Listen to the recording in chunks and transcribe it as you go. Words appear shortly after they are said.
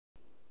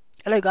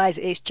Hello guys,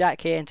 it's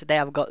Jack here, and today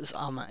I've got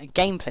some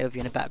gameplay of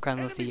you in the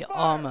background of the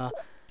Arma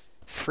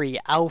 3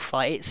 Alpha.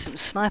 It's some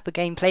sniper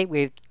gameplay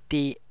with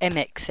the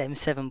MXM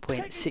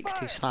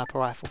 7.62 sniper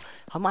rifle.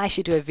 I might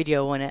actually do a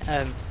video on it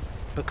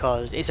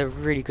because it's a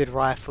really good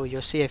rifle.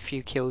 You'll see a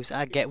few kills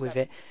I get with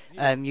it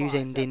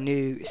using the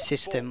new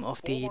system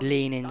of the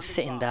leaning,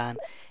 sitting down,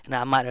 and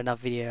I might do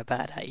another video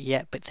about that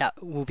yet, but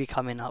that will be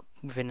coming up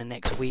within the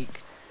next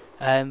week.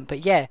 But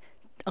yeah,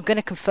 I'm going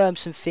to confirm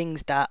some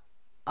things that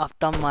I've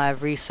done my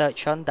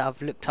research on, that I've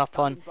looked up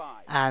on,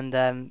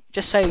 and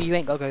just so you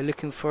ain't got to go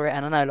looking for it.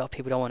 And I know a lot of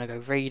people don't want to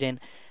go reading,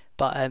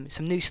 but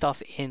some new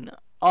stuff in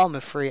Arma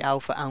 3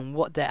 Alpha and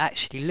what they're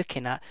actually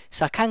looking at.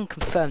 So I can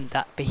confirm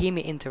that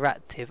Behemoth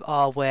Interactive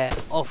are aware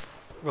of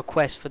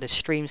requests for the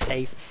stream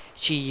safe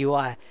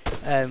GUI,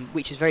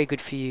 which is very good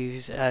for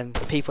you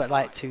people that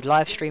like to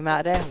live stream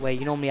out there, where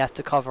you normally have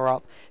to cover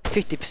up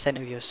 50%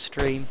 of your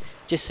stream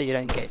just so you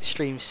don't get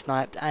stream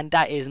sniped, and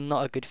that is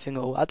not a good thing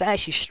at all. I don't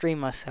actually stream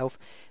myself,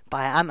 but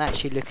I am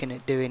actually looking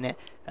at doing it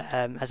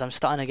as I'm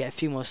starting to get a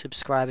few more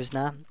subscribers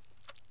now,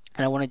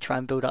 and I want to try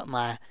and build up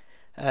my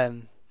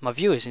my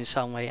viewers in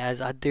some way, as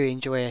I do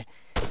enjoy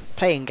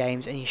playing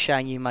games and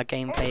showing you my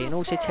gameplay and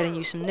also telling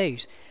you some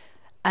news.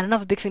 And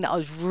another big thing that I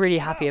was really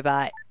happy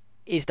about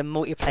is the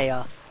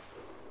multiplayer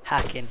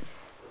hacking.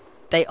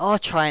 They are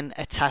trying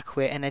to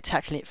tackle it, and they're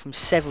tackling it from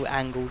several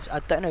angles. I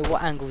don't know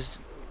what angles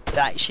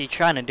they're actually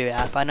trying to do it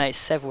at, but I know it's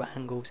several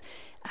angles,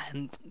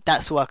 and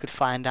that's all I could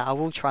find out. I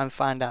will try and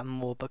find out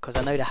more, because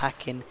I know the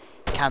hacking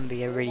can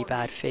be a really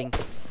bad thing.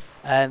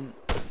 And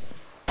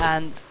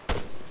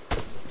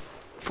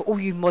for all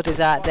you modders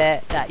out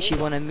there that actually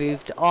want to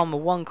move the Arma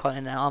 1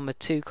 content and Arma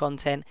 2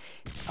 content,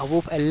 I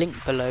will put a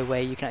link below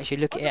where you can actually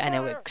look at it, and it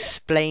will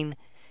explain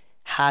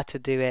how to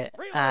do it,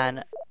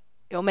 and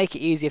it'll make it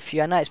easier for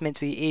you. I know it's meant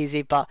to be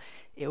easy, but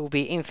it will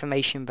be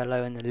information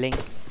below in the link.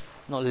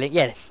 Not link,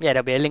 yeah,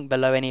 there'll be a link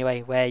below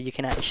anyway where you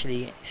can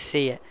actually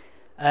see it.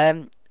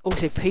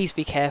 Also, please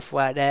be careful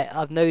out there.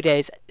 I know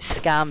there's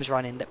scams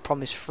running that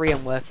promise free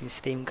and working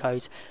Steam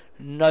codes.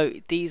 No,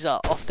 these are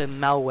often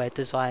malware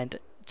designed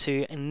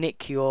to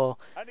nick your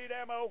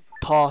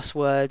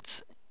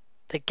passwords,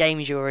 the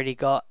games you already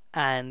got,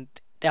 and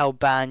they'll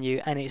ban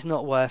you, and it's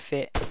not worth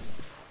it.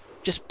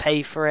 Just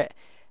pay for it,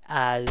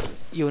 as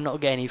you'll not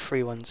get any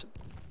free ones.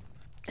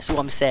 That's what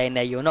I'm saying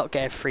there. You'll not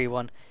get a free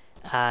one,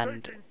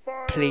 and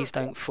please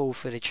don't fall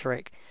for the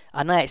trick.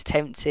 I know it's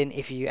tempting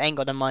if you ain't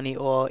got the money,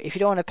 or if you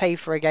don't want to pay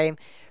for a game,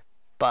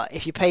 but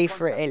if you pay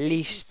for it, at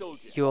least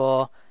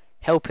you're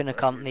helping a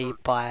company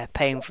by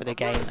paying for the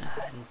game.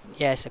 And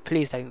yeah, so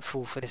please don't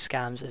fall for the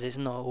scams, as it's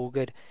not all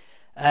good.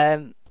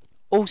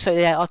 Also,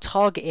 they are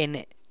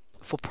targeting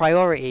for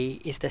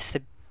priority is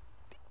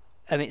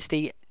it's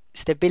the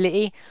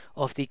stability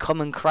of the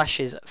common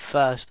crashes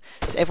first.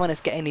 So everyone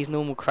that's getting these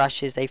normal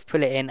crashes, they've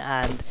put it in,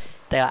 and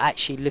they are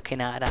actually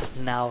looking at that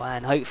now,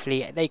 and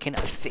hopefully they can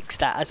fix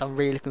that, as I'm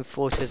really looking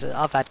forward to it.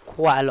 I've had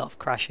quite a lot of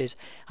crashes.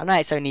 I know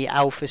it's only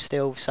alpha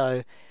still,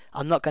 so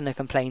I'm not going to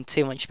complain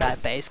too much about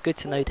it, but it's good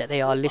to know that they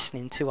are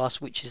listening to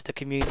us, which is the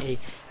community,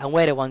 and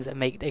we're the ones that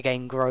make the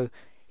game grow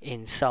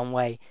in some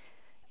way.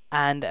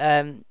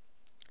 And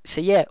so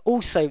yeah,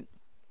 also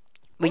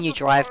when you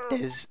drive,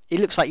 it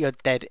looks like you're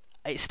dead.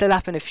 It still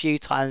happened a few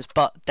times,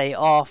 but they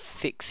are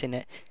fixing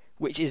it,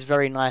 which is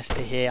very nice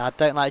to hear. I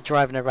don't like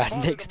driving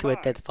around next to a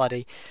dead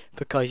body,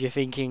 because you're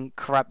thinking,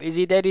 crap, is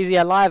he dead, is he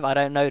alive? I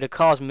don't know, the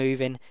car's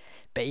moving.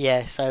 But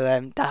yeah, so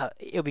that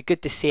it'll be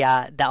good to see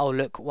how that'll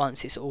look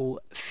once it's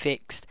all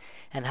fixed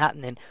and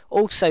happening.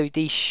 Also,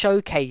 the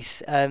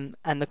showcase and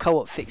the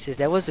co-op fixes,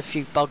 there was a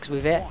few bugs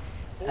with it,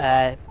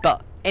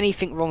 but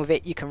anything wrong with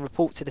it, you can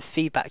report to the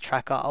feedback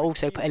tracker. I'll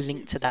also put a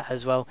link to that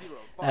as well,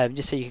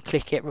 just so you can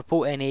click it,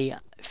 report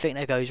anything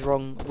that goes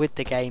wrong with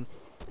the game,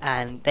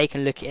 and they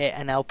can look at it,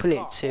 and I'll put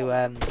it to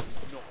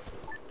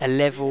a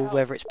level,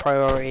 whether it's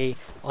priority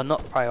or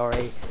not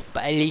priority,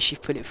 but at least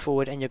you've put it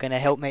forward, and you're going to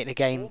help make the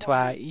game to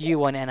how you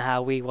want it and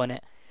how we want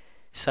it.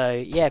 So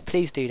yeah,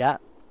 please do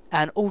that.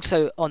 And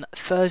also on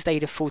Thursday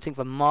the 14th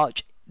of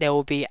March, there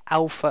will be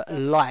Alpha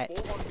Light,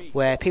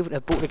 where people that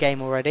have bought the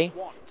game already,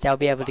 they'll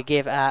be able to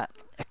give out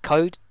a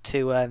code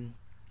to a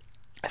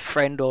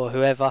friend or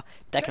whoever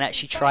that can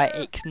actually try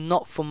it. It's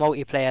not for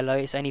multiplayer though,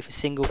 it's only for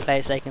single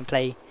players. They can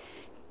play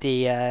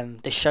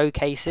the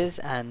showcases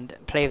and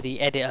play with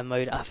the editor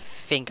mode. I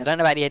don't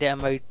know about the editor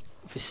mode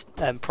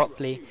for,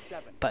 properly,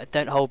 but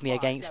don't hold me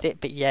against it.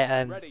 But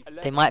yeah,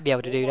 they might be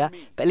able to do that,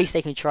 but at least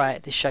they can try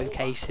it, the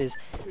showcases.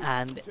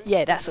 And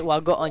yeah, that's all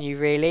I've got on you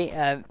really.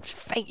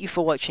 Thank you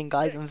for watching,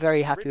 guys. I'm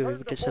very happy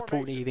with the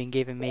support that you've been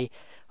giving me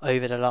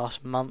over the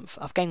last month.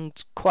 I've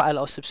gained quite a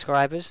lot of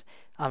subscribers.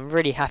 I'm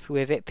really happy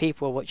with it.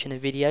 People are watching the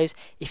videos.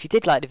 If you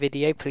did like the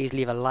video, please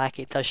leave a like.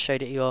 It does show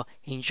that you're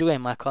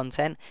enjoying my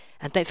content.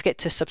 And don't forget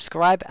to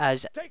subscribe,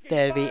 as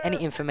there'll be any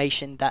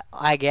information that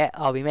I get,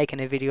 I'll be making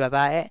a video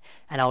about it,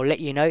 and I'll let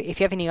you know. If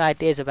you have any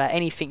ideas about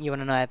anything you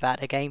want to know about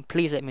the game,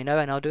 please let me know,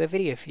 and I'll do a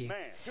video for you.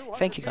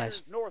 Thank you,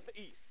 guys.